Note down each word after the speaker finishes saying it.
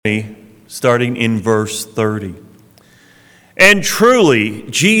starting in verse 30. And truly,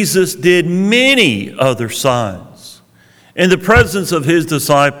 Jesus did many other signs in the presence of his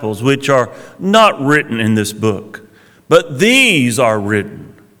disciples, which are not written in this book. But these are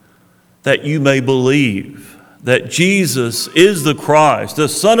written that you may believe that Jesus is the Christ, the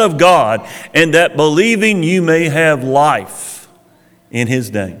Son of God, and that believing you may have life in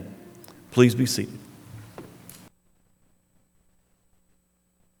his name. Please be seated.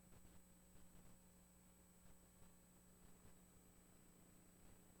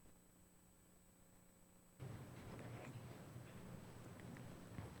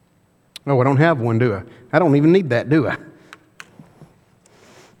 Oh, I don't have one, do I? I don't even need that, do I?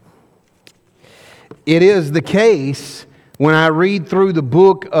 It is the case when I read through the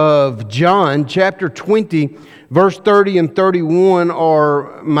book of John, chapter 20, verse 30 and 31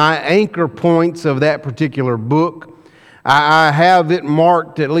 are my anchor points of that particular book. I have it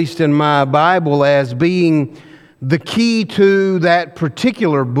marked, at least in my Bible, as being the key to that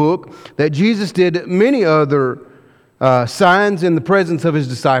particular book, that Jesus did many other signs in the presence of his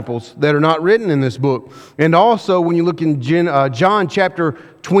disciples that are not written in this book. And also, when you look in John chapter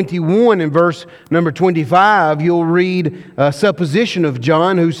 21 and verse number 25, you'll read a supposition of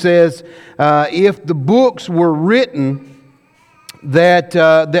John who says, if the books were written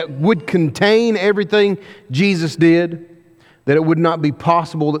that would contain everything Jesus did, that it would not be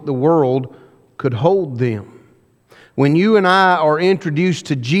possible that the world could hold them. When you and I are introduced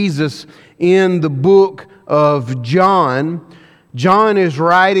to Jesus in the book of John, John is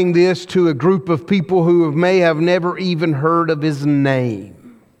writing this to a group of people who may have never even heard of his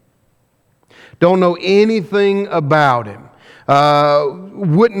name. Don't know anything about him.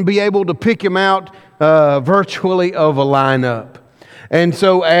 Wouldn't be able to pick him out virtually of a lineup. And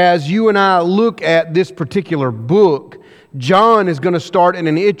so as you and I look at this particular book, John is going to start at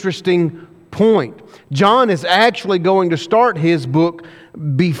an interesting point. John is actually going to start his book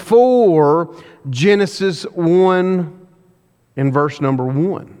before Genesis 1 and verse number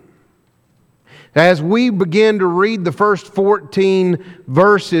 1. As we begin to read the first 14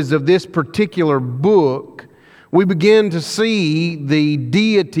 verses of this particular book, we begin to see the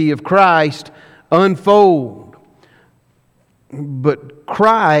deity of Christ unfold. But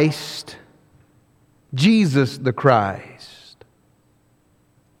Christ, Jesus the Christ,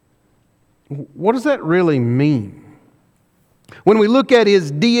 what does that really mean? When we look at his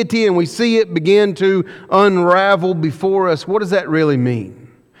deity and we see it begin to unravel before us, what does that really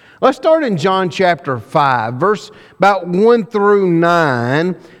mean? Let's start in John chapter 5, verse about 1 through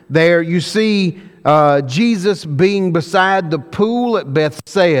 9. There you see Jesus being beside the pool at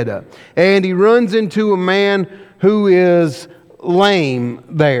Bethsaida. And he runs into a man who is lame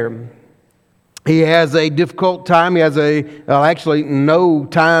there. He has a difficult time. He has actually no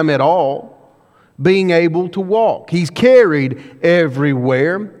time at all being able to walk. He's carried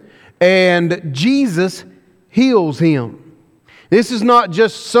everywhere, and Jesus heals him. This is not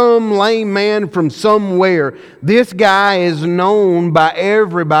just some lame man from somewhere. This guy is known by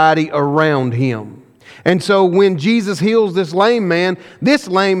everybody around him. And so when Jesus heals this lame man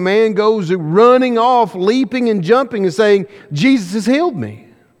goes running off, leaping and jumping and saying, Jesus has healed me.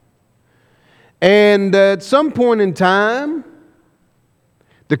 And at some point in time,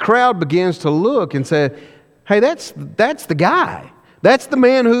 the crowd begins to look and say, hey, that's the guy. That's the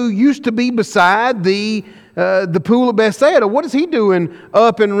man who used to be beside the pool of Bethsaida. What is he doing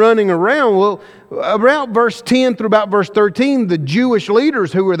up and running around? Well, around verse 10 through about verse 13, the Jewish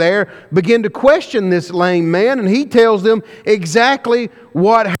leaders who were there begin to question this lame man, and he tells them exactly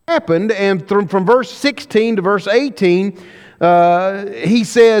what happened. And from verse 16 to verse 18, he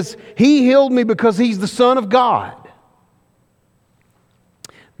says, he healed me because he's the Son of God.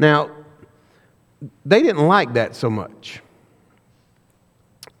 Now, they didn't like that so much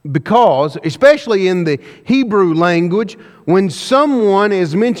because, especially in the Hebrew language, when someone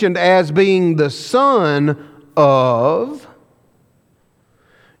is mentioned as being the son of,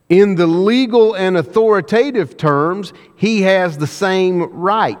 in the legal and authoritative terms, he has the same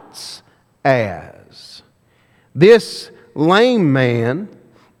rights as. This lame man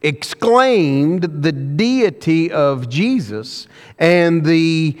exclaimed the deity of Jesus, and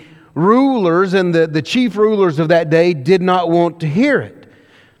the rulers and the chief rulers of that day did not want to hear it.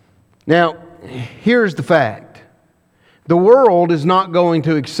 Now, here's the fact. The world is not going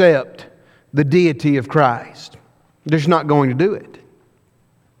to accept the deity of Christ. They're just not going to do it.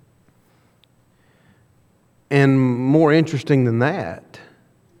 And more interesting than that,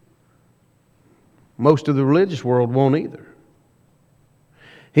 most of the religious world won't either.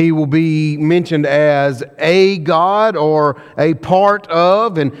 He will be mentioned as a God or a part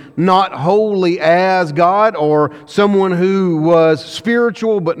of, and not wholly as God, or someone who was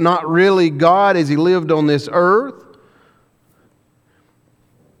spiritual but not really God as He lived on this earth.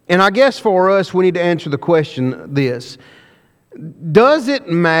 And I guess for us, we need to answer the question this: does it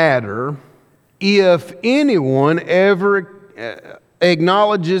matter if anyone ever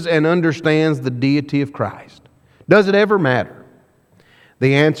acknowledges and understands the deity of Christ? Does it ever matter?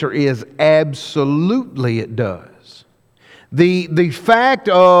 The answer is absolutely it does. The fact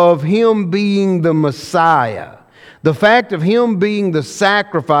of Him being the Messiah, the fact of Him being the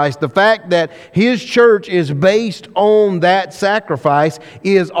sacrifice, the fact that His church is based on that sacrifice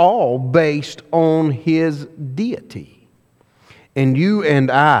is all based on His deity. And you and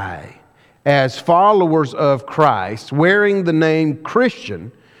I, as followers of Christ, wearing the name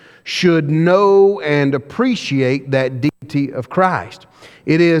Christian, should know and appreciate that deity of Christ.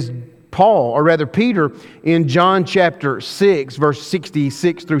 It is Paul, or rather Peter, in John chapter 6, verse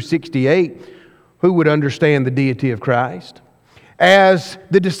 66 through 68, who would understand the deity of Christ. As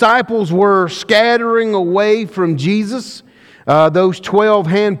the disciples were scattering away from Jesus, those 12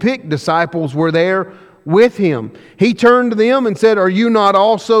 hand-picked disciples were there with Him. He turned to them and said, "Are you not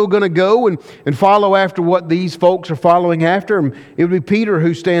also going to go and follow after what these folks are following after?" And it would be Peter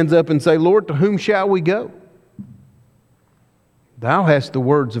who stands up and say, "Lord, to whom shall we go? Thou hast the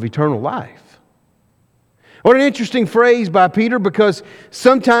words of eternal life." What an interesting phrase by Peter, because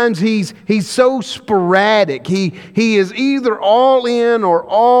sometimes he's so sporadic. He is either all in or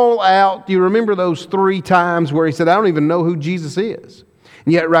all out. Do you remember those 3 times where he said, "I don't even know who Jesus is"?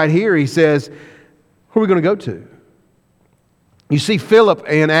 And yet right here he says, who are we going to go to? You see Philip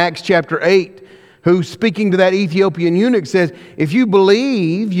in Acts chapter 8, who, speaking to that Ethiopian eunuch, says, "If you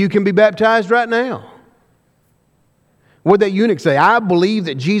believe, you can be baptized right now." What did that eunuch say? "I believe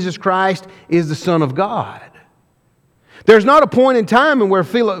that Jesus Christ is the Son of God." There's not a point in time in where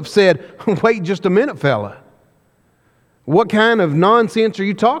Philip said, "Wait just a minute, fella. What kind of nonsense are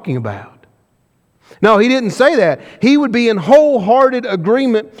you talking about?" No, he didn't say that. He would be in wholehearted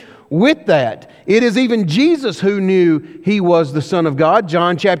agreement with that. It is even Jesus who knew He was the Son of God.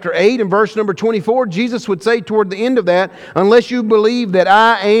 John chapter 8 and verse number 24, Jesus would say toward the end of that, "Unless you believe that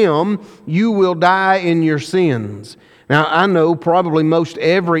I am, you will die in your sins." Now, I know probably most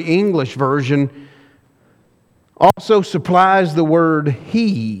every English version also supplies the word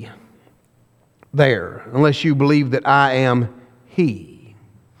He there. "Unless you believe that I am He."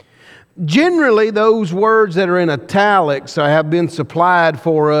 Generally, those words that are in italics have been supplied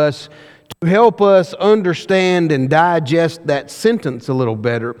for us to help us understand and digest that sentence a little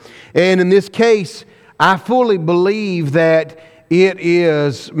better. And in this case, I fully believe that it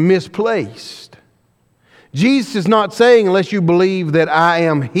is misplaced. Jesus is not saying, "Unless you believe that I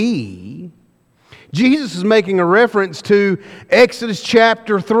am He." Jesus is making a reference to Exodus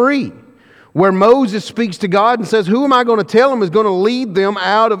chapter 3. Where Moses speaks to God and says, "Who am I going to tell them is going to lead them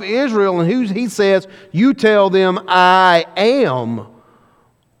out of Israel?" And he says, "You tell them I am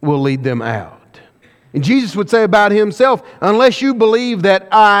will lead them out." And Jesus would say about Himself, "Unless you believe that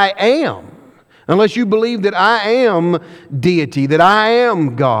I am, unless you believe that I am deity, that I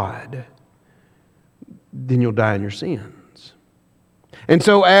am God, then you'll die in your sins." And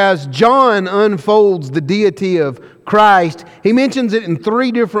so as John unfolds the deity of Christ, he mentions it in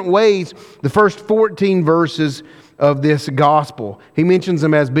 3 different ways, the first 14 verses of this gospel. He mentions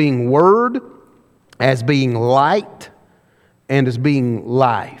Him as being Word, as being light, and as being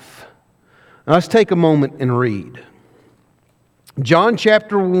life. Now let's take a moment and read. John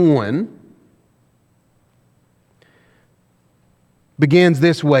chapter 1 begins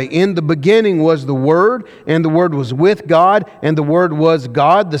this way: "In the beginning was the Word, and the Word was with God, and the Word was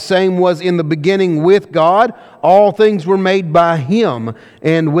God. The same was in the beginning with God. All things were made by Him,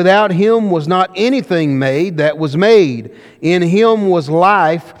 and without Him was not anything made that was made. In Him was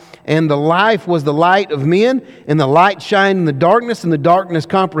life, and the life was the light of men, and the light shined in the darkness, and the darkness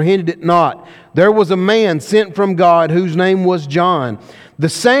comprehended it not. There was a man sent from God, whose name was John. The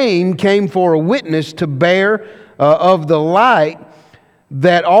same came for a witness to bear of the light,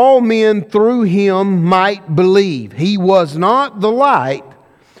 that all men through Him might believe. He was not the light,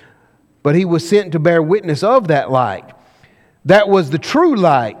 but He was sent to bear witness of that light. That was the true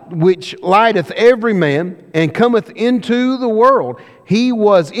light, which lighteth every man, and cometh into the world. He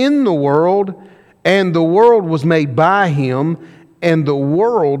was in the world, and the world was made by Him, and the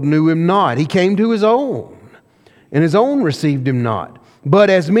world knew Him not. He came to His own, and His own received Him not.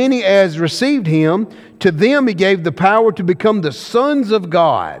 But as many as received Him, to them He gave the power to become the sons of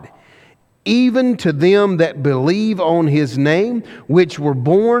God, even to them that believe on his name, which were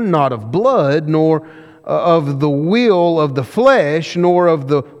born not of blood, nor of the will of the flesh, nor of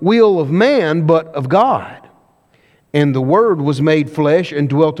the will of man, but of God. And the Word was made flesh and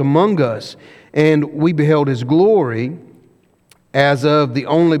dwelt among us, and we beheld his glory as of the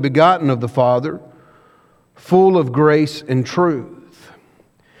only begotten of the Father, full of grace and truth.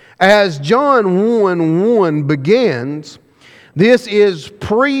 As John 1:1 begins, this is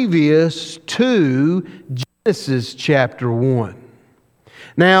previous to Genesis chapter 1.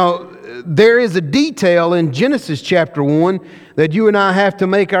 Now, there is a detail in Genesis chapter 1 that you and I have to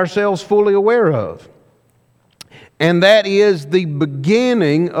make ourselves fully aware of. And that is the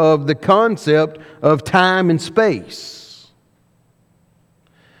beginning of the concept of time and space.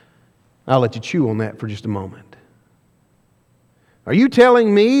 I'll let you chew on that for just a moment. Are you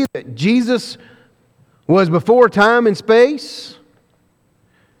telling me that Jesus was before time and space?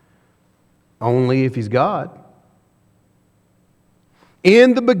 Only if he's God.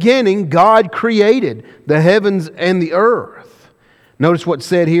 In the beginning, God created the heavens and the earth. Notice what's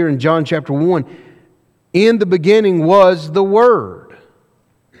said here in John chapter 1. In the beginning was the Word.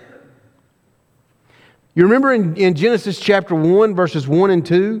 You remember in Genesis chapter 1, verses 1 and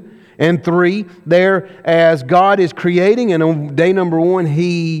 2 and 3, there as God is creating, and on day number 1,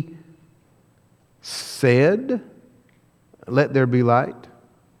 He said, "Let there be light."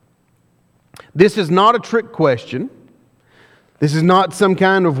 This is not a trick question. This is not some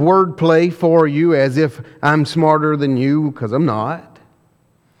kind of wordplay for you as if I'm smarter than you, because I'm not.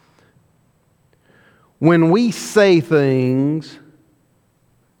 When we say things,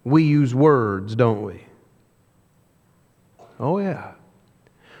 we use words, don't we? Oh yeah.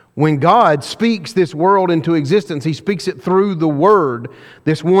 When God speaks this world into existence, He speaks it through the Word,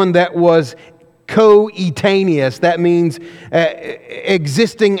 this one that was coetaneous. That means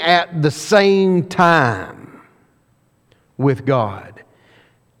existing at the same time with God.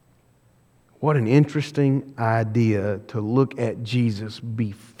 What an interesting idea to look at Jesus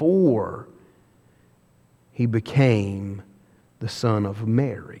before He became the Son of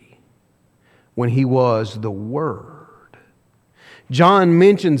Mary, when He was the Word. John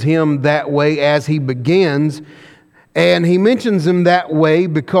mentions Him that way as he begins, and he mentions Him that way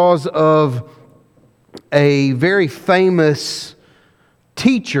because of a very famous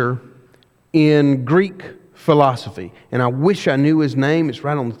teacher in Greek philosophy. And I wish I knew his name. It's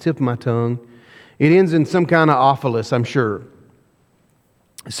right on the tip of my tongue. It ends in some kind of ophilus, I'm sure.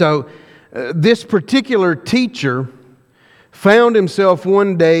 So, this particular teacher found himself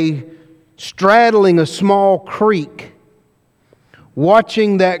one day straddling a small creek,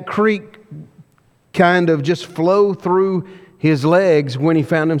 watching that creek kind of just flow through his legs when he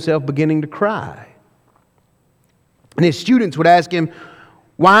found himself beginning to cry. And his students would ask him,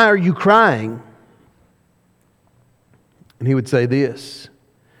 "Why are you crying?" And he would say this,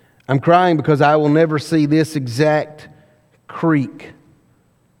 "I'm crying because I will never see this exact creek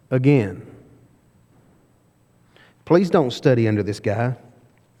again." Please don't study under this guy.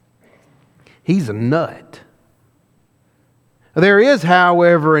 He's a nut. There is,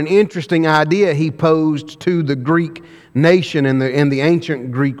 however, an interesting idea he posed to the Greek nation in the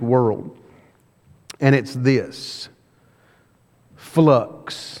ancient Greek world. And it's this: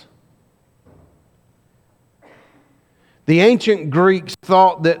 flux. The ancient Greeks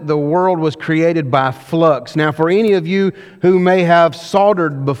thought that the world was created by flux. Now, for any of you who may have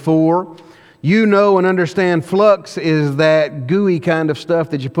soldered before, you know and understand flux is that gooey kind of stuff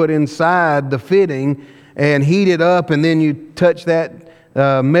that you put inside the fitting and heat it up, and then you touch that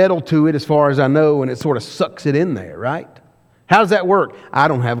metal to it, as far as I know, and it sort of sucks it in there, right? How does that work? I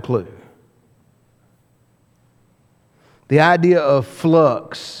don't have a clue. The idea of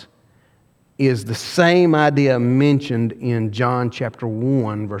flux is the same idea mentioned in John chapter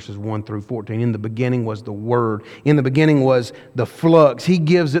 1, verses 1 through 14. In the beginning was the Word. In the beginning was the flux. He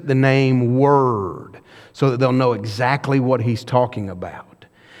gives it the name Word so that they'll know exactly what he's talking about.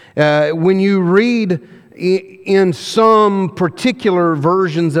 When you read in some particular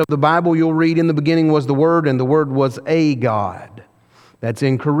versions of the Bible, you'll read, "In the beginning was the Word, and the Word was a God." That's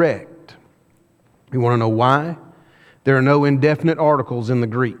incorrect. You want to know why? There are no indefinite articles in the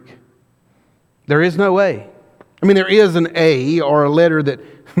Greek. There is no A. I mean, there is an A, or a letter that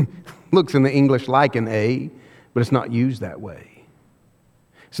looks in the English like an A, but it's not used that way.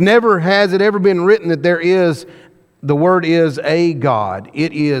 Has it ever been written that the Word is a God.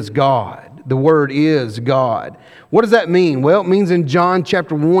 It is God. The Word is God. What does that mean? Well, it means in John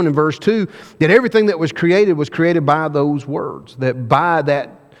chapter 1 and verse 2 that everything that was created by those words, that by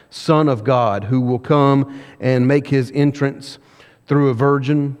that Son of God who will come and make His entrance through a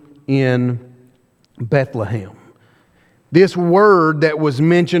virgin in Bethlehem. This word that was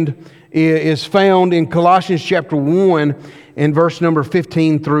mentioned is found in Colossians chapter 1 in verse number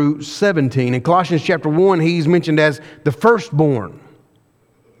 15 through 17. In Colossians chapter 1, he's mentioned as the firstborn.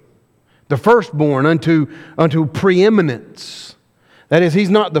 The firstborn unto preeminence. That is, he's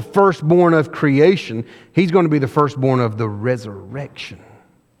not the firstborn of creation. He's going to be the firstborn of the resurrection.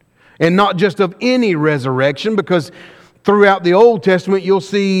 And not just of any resurrection, because throughout the Old Testament, you'll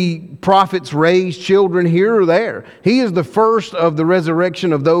see prophets raise children here or there. He is the first of the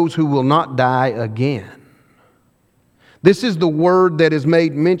resurrection of those who will not die again. This is the word that is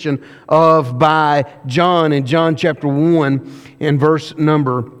made mention of by John in John chapter 1 and verse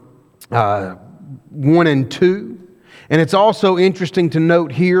number 1 and 2. And it's also interesting to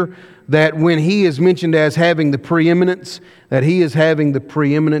note here that when he is mentioned as having the preeminence, that he is having the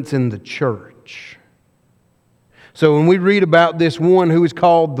preeminence in the church. So when we read about this one who is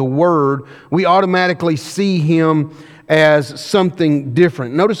called the Word, we automatically see him as something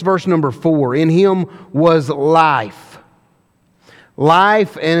different. Notice verse number 4. In him was life.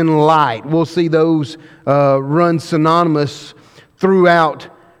 Life and light. We'll see those run synonymous throughout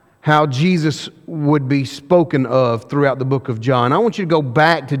how Jesus would be spoken of throughout the book of John. I want you to go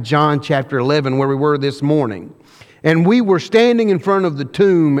back to John chapter 11 where we were this morning. And we were standing in front of the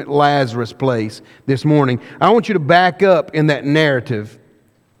tomb at Lazarus' place this morning. I want you to back up in that narrative.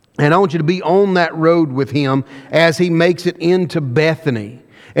 And I want you to be on that road with him as he makes it into Bethany.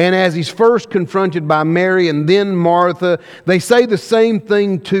 And as he's first confronted by Mary and then Martha, they say the same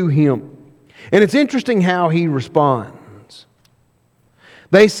thing to him. And it's interesting how he responds.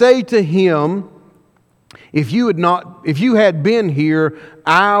 They say to him, if you had been here,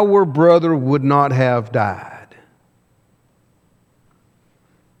 our brother would not have died.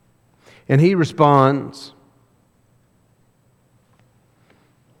 And he responds,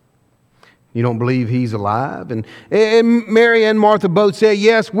 you don't believe he's alive? And Mary and Martha both say,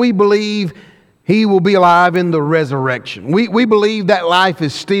 yes, we believe he will be alive in the resurrection. We believe that life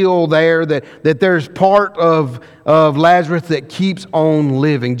is still there, that there's part of Lazarus that keeps on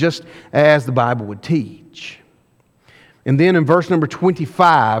living, just as the Bible would teach. And then in verse number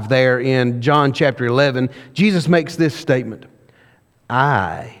 25 there in John chapter 11, Jesus makes this statement,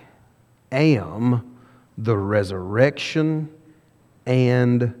 I am the resurrection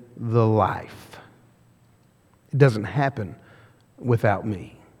and the life. It doesn't happen without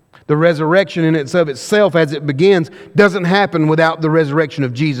me. The resurrection in itself as it begins doesn't happen without the resurrection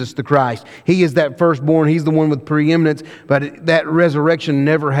of Jesus the Christ. He is that firstborn. He's the one with preeminence. But that resurrection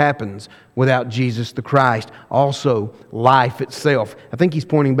never happens without Jesus the Christ. Also, life itself. I think he's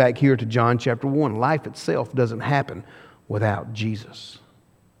pointing back here to John chapter 1. Life itself doesn't happen without Jesus.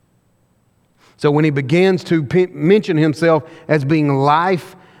 So when he begins to mention himself as being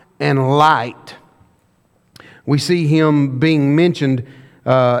life and light, we see him being mentioned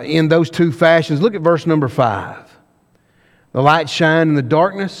in those two fashions. Look at verse number 5. The light shined in the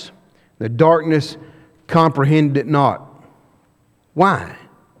darkness comprehended it not. Why?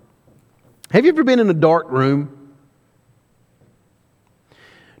 Have you ever been in a dark room?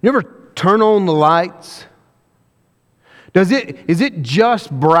 You ever turn on the lights? Is it just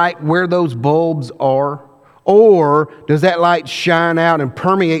bright where those bulbs are? Or does that light shine out and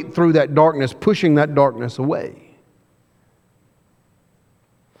permeate through that darkness, pushing that darkness away?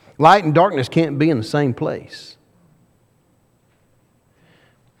 Light and darkness can't be in the same place.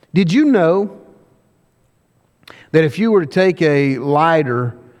 Did you know that if you were to take a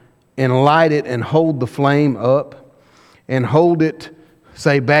lighter and light it and hold the flame up and hold it,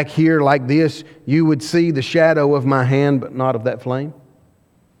 say, back here like this, you would see the shadow of my hand but not of that flame?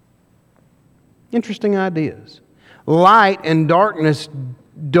 Interesting ideas. Light and darkness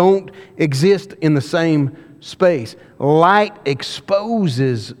don't exist in the same space. Light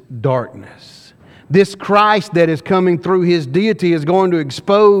exposes darkness. This Christ that is coming through His deity is going to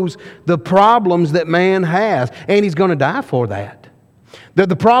expose the problems that man has, and He's going to die for that.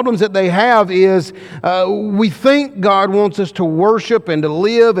 The problems that they have is we think God wants us to worship and to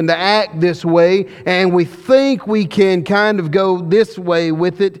live and to act this way, and we think we can kind of go this way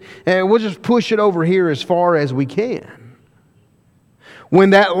with it, and we'll just push it over here as far as we can. When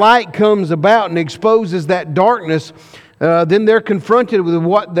that light comes about and exposes that darkness, then they're confronted with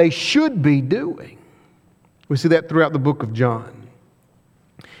what they should be doing. We see that throughout the book of John.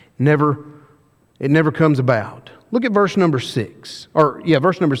 It never comes about. Look at verse number 6.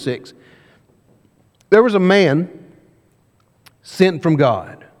 Verse number 6. There was a man sent from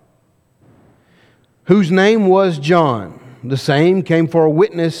God, whose name was John. The same came for a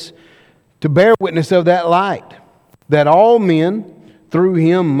witness, to bear witness of that light, that all men through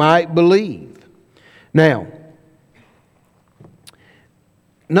him might believe. Now,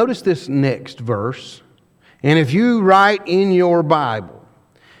 notice this next verse. And if you write in your Bible,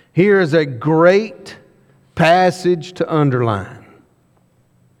 here is a great passage to underline.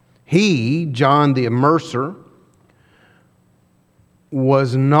 He, John the Immerser,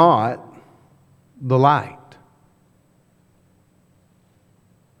 was not the light.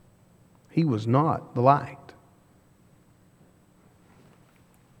 He was not the light.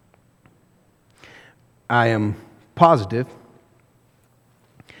 I am positive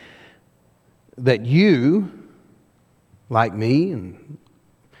that you, like me, and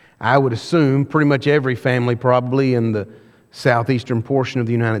I would assume pretty much every family probably in the southeastern portion of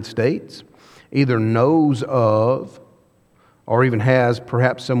the United States, either knows of or even has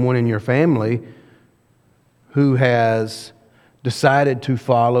perhaps someone in your family who has decided to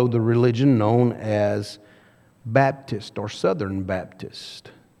follow the religion known as Baptist or Southern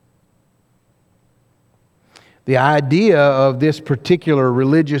Baptist. The idea of this particular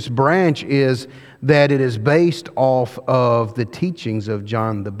religious branch is that it is based off of the teachings of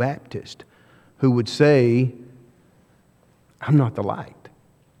John the Baptist, who would say, I'm not the light.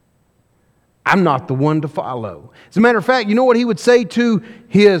 I'm not the one to follow. As a matter of fact, you know what he would say to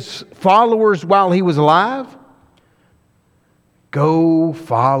his followers while he was alive? Go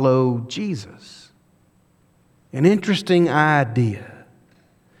follow Jesus. An interesting idea.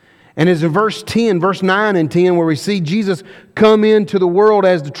 And as in verse 9 and 10, where we see Jesus come into the world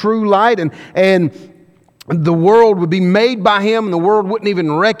as the true light, and the world would be made by him, and the world wouldn't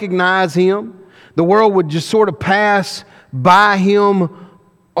even recognize him. The world would just sort of pass by him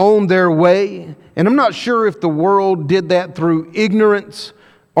on their way. And I'm not sure if the world did that through ignorance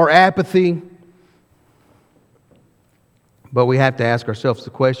or apathy. But we have to ask ourselves the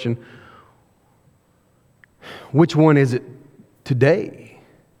question, which one is it today?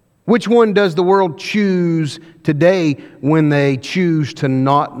 Which one does the world choose today when they choose to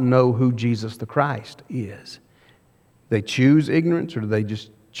not know who Jesus the Christ is? They choose ignorance, or do they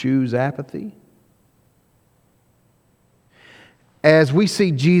just choose apathy? As we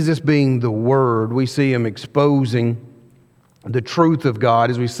see Jesus being the Word, we see him exposing the truth of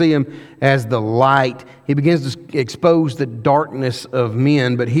God. As we see him as the light, he begins to expose the darkness of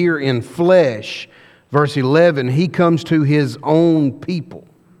men. But here in flesh, verse 11, he comes to his own people.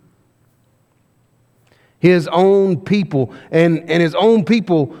 His own people, and his own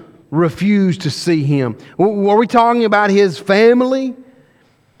people refuse to see him. Are we talking about his family?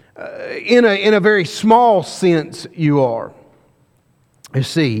 In a very small sense, you are. You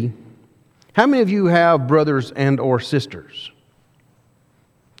see, how many of you have brothers and or sisters?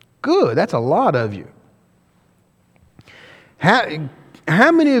 Good, that's a lot of you.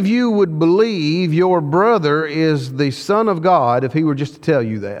 How many of you would believe your brother is the Son of God if he were just to tell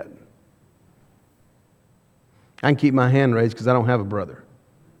you that? I can keep my hand raised because I don't have a brother.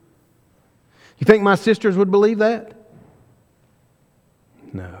 You think my sisters would believe that?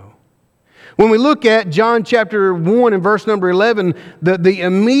 No. When we look at John chapter 1 and verse number 11, the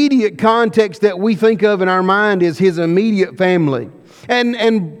immediate context that we think of in our mind is his immediate family.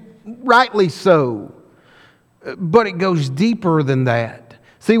 And rightly so. But it goes deeper than that.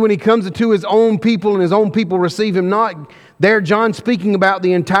 See, when he comes to his own people and his own people receive him not, there John speaking about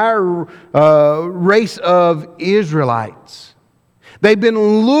the entire race of Israelites. They've been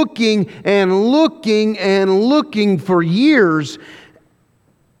looking and looking and looking for years,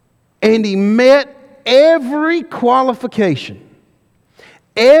 and he met every qualification,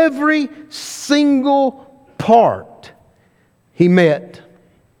 every single part he met.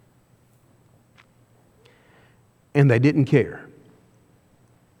 And they didn't care.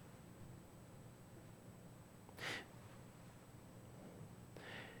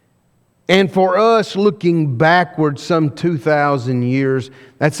 And for us, looking backwards some 2,000 years,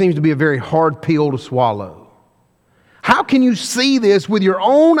 that seems to be a very hard pill to swallow. How can you see this with your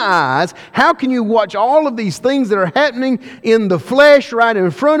own eyes? How can you watch all of these things that are happening in the flesh right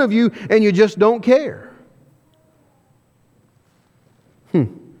in front of you and you just don't care?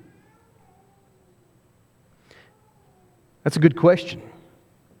 That's a good question.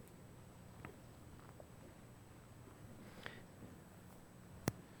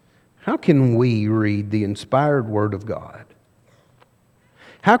 How can we read the inspired Word of God?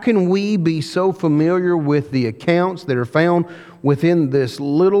 How can we be so familiar with the accounts that are found within this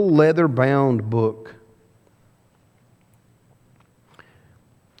little leather-bound book?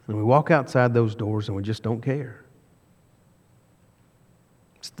 And we walk outside those doors and we just don't care.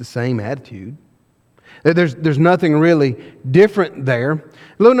 It's the same attitude. There's nothing really different there.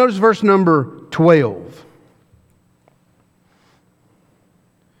 Notice verse number 12.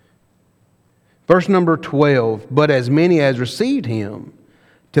 Verse number 12, but as many as received him,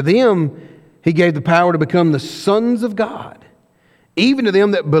 to them he gave the power to become the sons of God, even to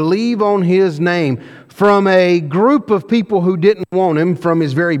them that believe on his name. From a group of people who didn't want him from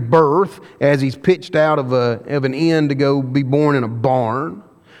his very birth, as he's pitched out of an inn to go be born in a barn,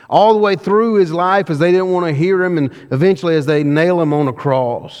 all the way through his life as they didn't want to hear him, and eventually as they nail him on a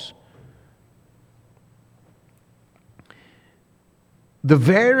cross. The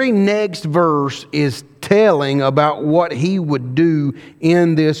very next verse is telling about what he would do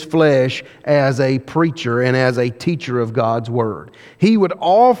in this flesh as a preacher and as a teacher of God's Word. He would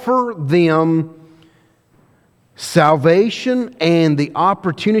offer them salvation and the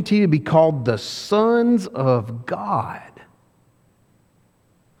opportunity to be called the sons of God.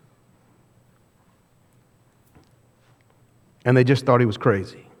 And they just thought he was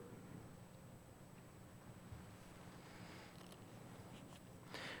crazy.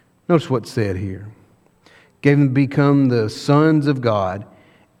 Notice what's said here. Gave them to become the sons of God,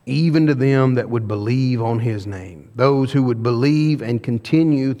 even to them that would believe on his name. Those who would believe and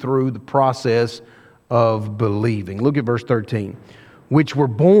continue through the process of believing. Look at verse 13. Which were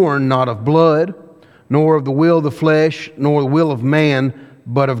born not of blood, nor of the will of the flesh, nor the will of man,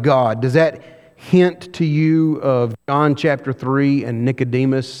 but of God. Does that hint to you of John chapter 3 and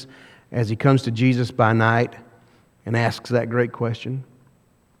Nicodemus as he comes to Jesus by night and asks that great question?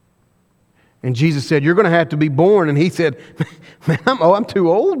 And Jesus said, you're going to have to be born. And he said, man, I'm too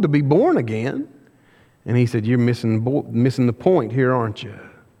old to be born again. And he said, you're missing the point here, aren't you?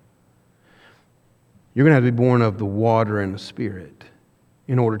 You're going to have to be born of the water and the Spirit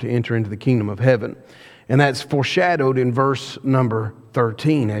in order to enter into the kingdom of heaven. And that's foreshadowed in verse number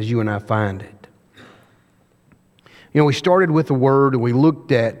 13 as you and I find it. You know, we started with the Word and we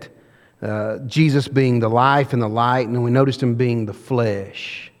looked at Jesus being the life and the light, and then we noticed Him being the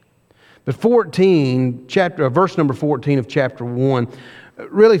flesh. But verse number 14 of chapter 1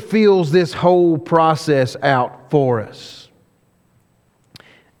 really fills this whole process out for us.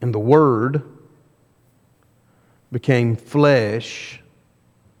 And the Word became flesh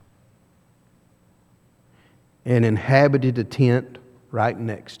and inhabited a tent right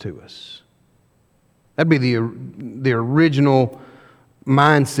next to us. That'd be the original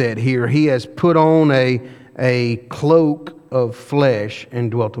mindset here. He has put on a cloak of flesh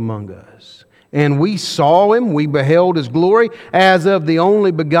and dwelt among us. And we saw Him, we beheld His glory as of the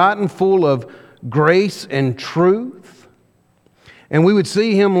only begotten, full of grace and truth. And we would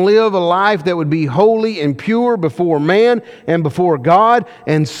see Him live a life that would be holy and pure before man and before God,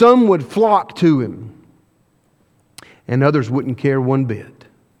 and some would flock to Him, and others wouldn't care one bit.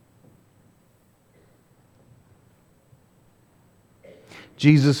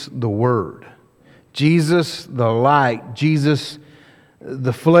 Jesus the Word, Jesus the light, Jesus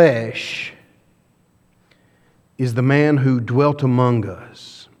the flesh is the man who dwelt among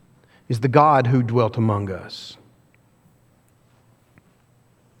us, is the God who dwelt among us.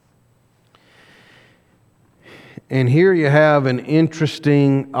 And here you have an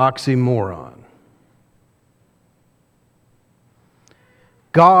interesting oxymoron.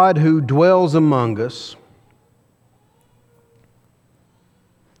 God who dwells among us,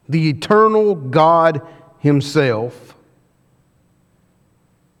 the eternal God Himself,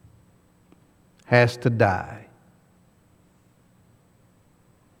 has to die.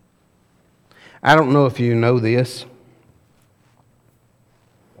 I don't know if you know this.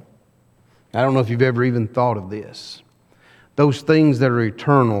 I don't know if you've ever even thought of this. Those things that are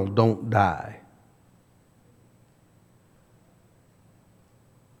eternal don't die.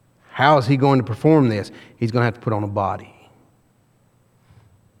 How is He going to perform this? He's going to have to put on a body.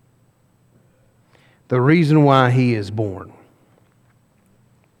 The reason why He is born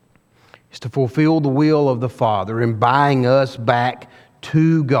is to fulfill the will of the Father in buying us back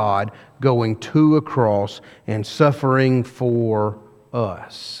to God, going to a cross and suffering for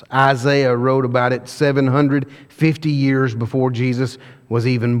us. Isaiah wrote about it 750 years before Jesus was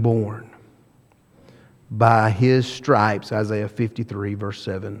even born. By His stripes, Isaiah 53 verse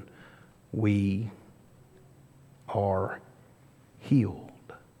 7, we are healed.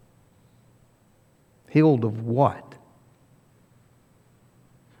 Healed of what?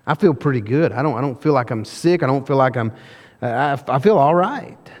 I feel pretty good. I don't feel like I'm sick. I don't feel like I feel all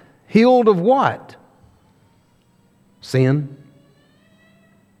right. Healed of what? Sin.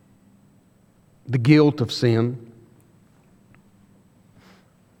 The guilt of sin.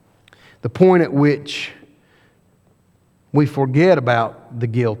 The point at which we forget about the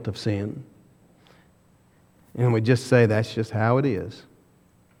guilt of sin, and we just say that's just how it is.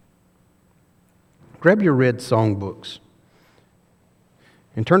 Grab your red songbooks.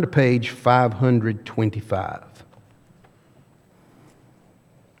 And turn to page 525.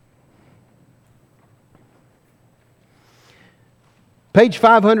 Page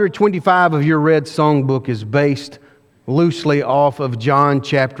 525 of your red songbook is based loosely off of John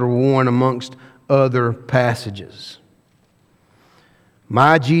chapter 1 amongst other passages.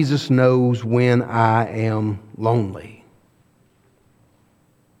 My Jesus knows when I am lonely.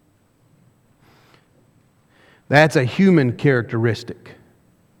 That's a human characteristic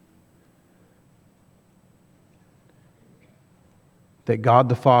that God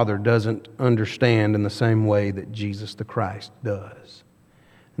the Father doesn't understand in the same way that Jesus the Christ does.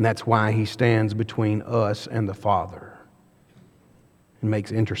 And that's why He stands between us and the Father and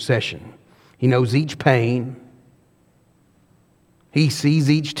makes intercession. He knows each pain. He sees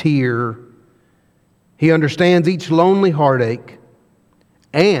each tear. He understands each lonely heartache.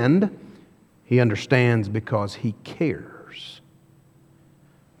 And He understands because He cares.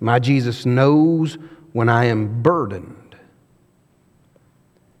 My Jesus knows when I am burdened.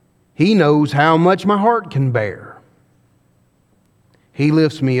 He knows how much my heart can bear. He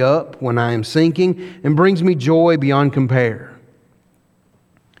lifts me up when I am sinking and brings me joy beyond compare.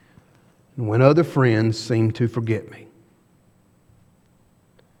 And when other friends seem to forget me,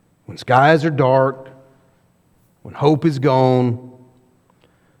 when skies are dark, when hope is gone,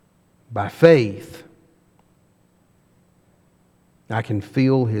 by faith, I can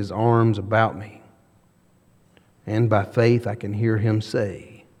feel His arms about me. And by faith, I can hear Him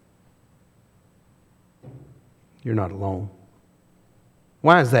say, "You're not alone."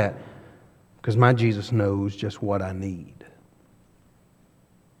 Why is that? Because my Jesus knows just what I need.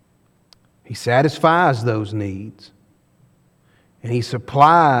 He satisfies those needs. And He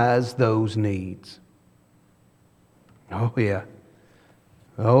supplies those needs. Oh, yeah.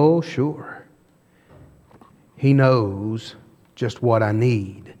 Oh, sure. He knows just what I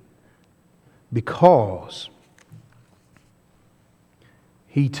need. Because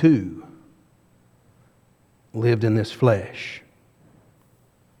He too lived in this flesh.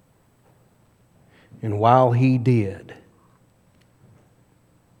 And while He did,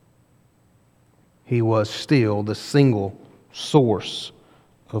 He was still the single source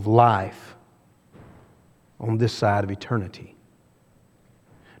of life on this side of eternity.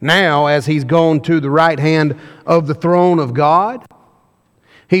 Now, as He's gone to the right hand of the throne of God,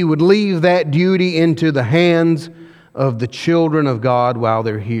 He would leave that duty into the hands of the children of God while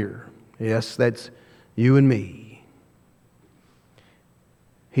they're here. Yes, that's you and me.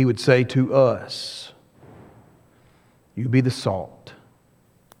 He would say to us, "You be the salt.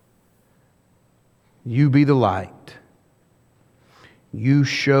 You be the light. You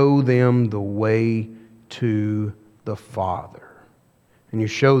show them the way to the Father. And you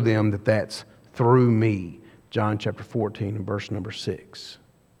show them that that's through me." John chapter 14 and verse number 6.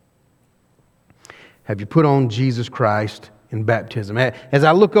 Have you put on Jesus Christ in baptism? As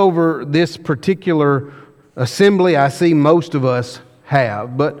I look over this particular assembly, I see most of us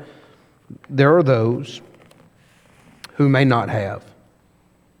have, but there are those who may not have.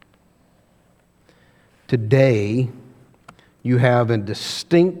 Today, you have a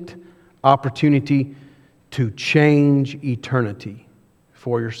distinct opportunity to change eternity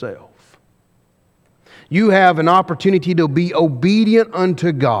for yourself. You have an opportunity to be obedient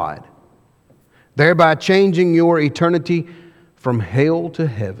unto God, thereby changing your eternity from hell to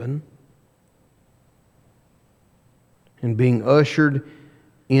heaven and being ushered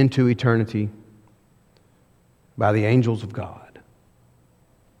into eternity by the angels of God.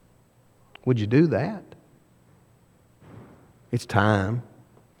 Would you do that? It's time.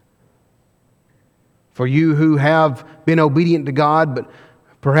 For you who have been obedient to God, but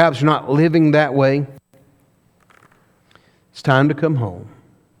perhaps you're not living that way, it's time to come home.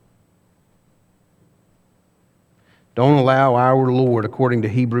 Don't allow our Lord, according to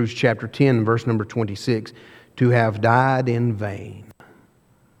Hebrews chapter 10, verse number 26, to have died in vain.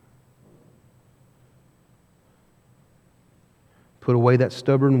 Put away that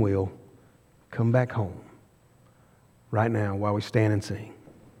stubborn will. Come back home. Right now, while we stand and sing.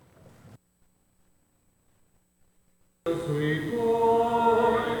 Sweet